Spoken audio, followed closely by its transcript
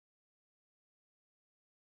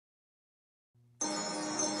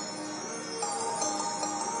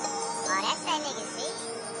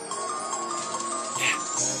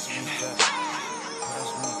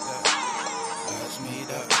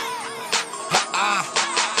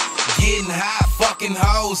Getting high, fucking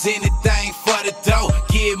hoes, anything for the dough.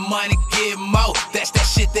 Get money, get more, that's that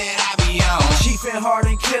shit that I be on. Chiefin' hard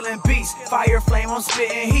and killing beats, fire flame on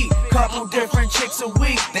spitting heat. Couple different chicks a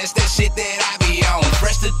week, that's that shit that I be on.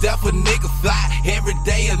 Fresh to death, a nigga fly, every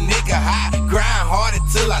day a nigga high. Grind hard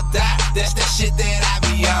until I die, that's that shit that I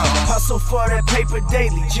be on. Hustle for that paper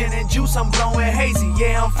daily, gin and juice, I'm blowing hazy.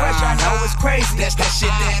 Yeah, I'm fresh, I know it's crazy, that's that shit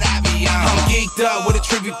that I be on. I'm geeked up with a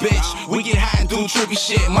trippy bitch, we get high and do trippy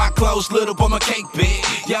shit. My clothes little but my cake big,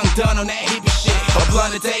 young done on that hippie shit. A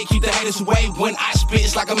blunt a day, keep the haters away. When I spit,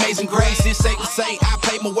 it's like Amazing Grace. It's safe to say I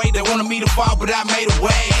paid my way. They wanted me to fall, but I made a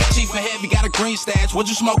way. Chief and heavy got a green stash. What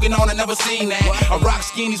you smoking on? I never seen that. I rock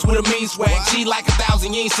skinnies with a mean swag. G like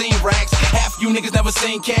 1,000, you ain't seen racks. Half you niggas never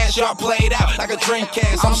seen cash. Y'all played out like a dream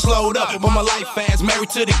cast. I'm slowed up, but my life fast. Married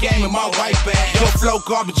to the game and my wife bad. Your flow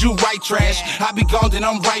garbage, you right trash. I be gone, then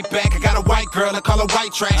I'm right back. I got a white girl, I call her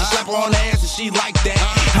white trash. I slap her on the ass and she like that.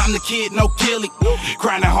 I'm the kid, no killie.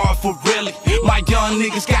 Grinding hard for really. My young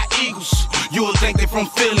niggas got eagles, you would think they from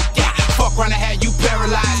Philly. Yeah, fuck around and had you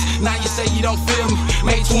paralyzed. Now you say you don't feel me.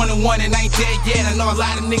 Made 21 and ain't dead yet. I know a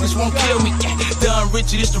lot of niggas won't kill me. Yeah, done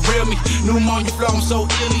Richie, this the real me. New Money flow, I'm so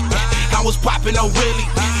illy. Yeah, I was popping no Willie.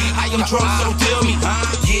 I am drunk, so deal me.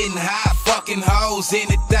 Getting high, fucking hoes,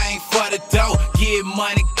 anything for the dough. Get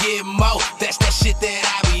money, get more. That's that shit that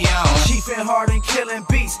I be on. Chiefin' hard and killing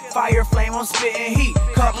beats, fire flame on spitting heat.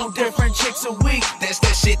 Couple different chicks a week, that's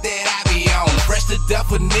that shit that I be on. Fresh to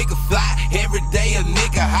death, a nigga fly, every day a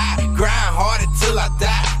nigga high. Grind hard until I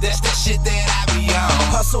die, that's that shit that I be on.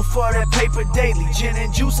 Hustle for that paper daily, gin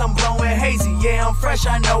and juice, I'm blowing hazy. Yeah, I'm fresh,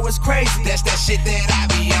 I know it's crazy, that's that shit that I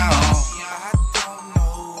be on.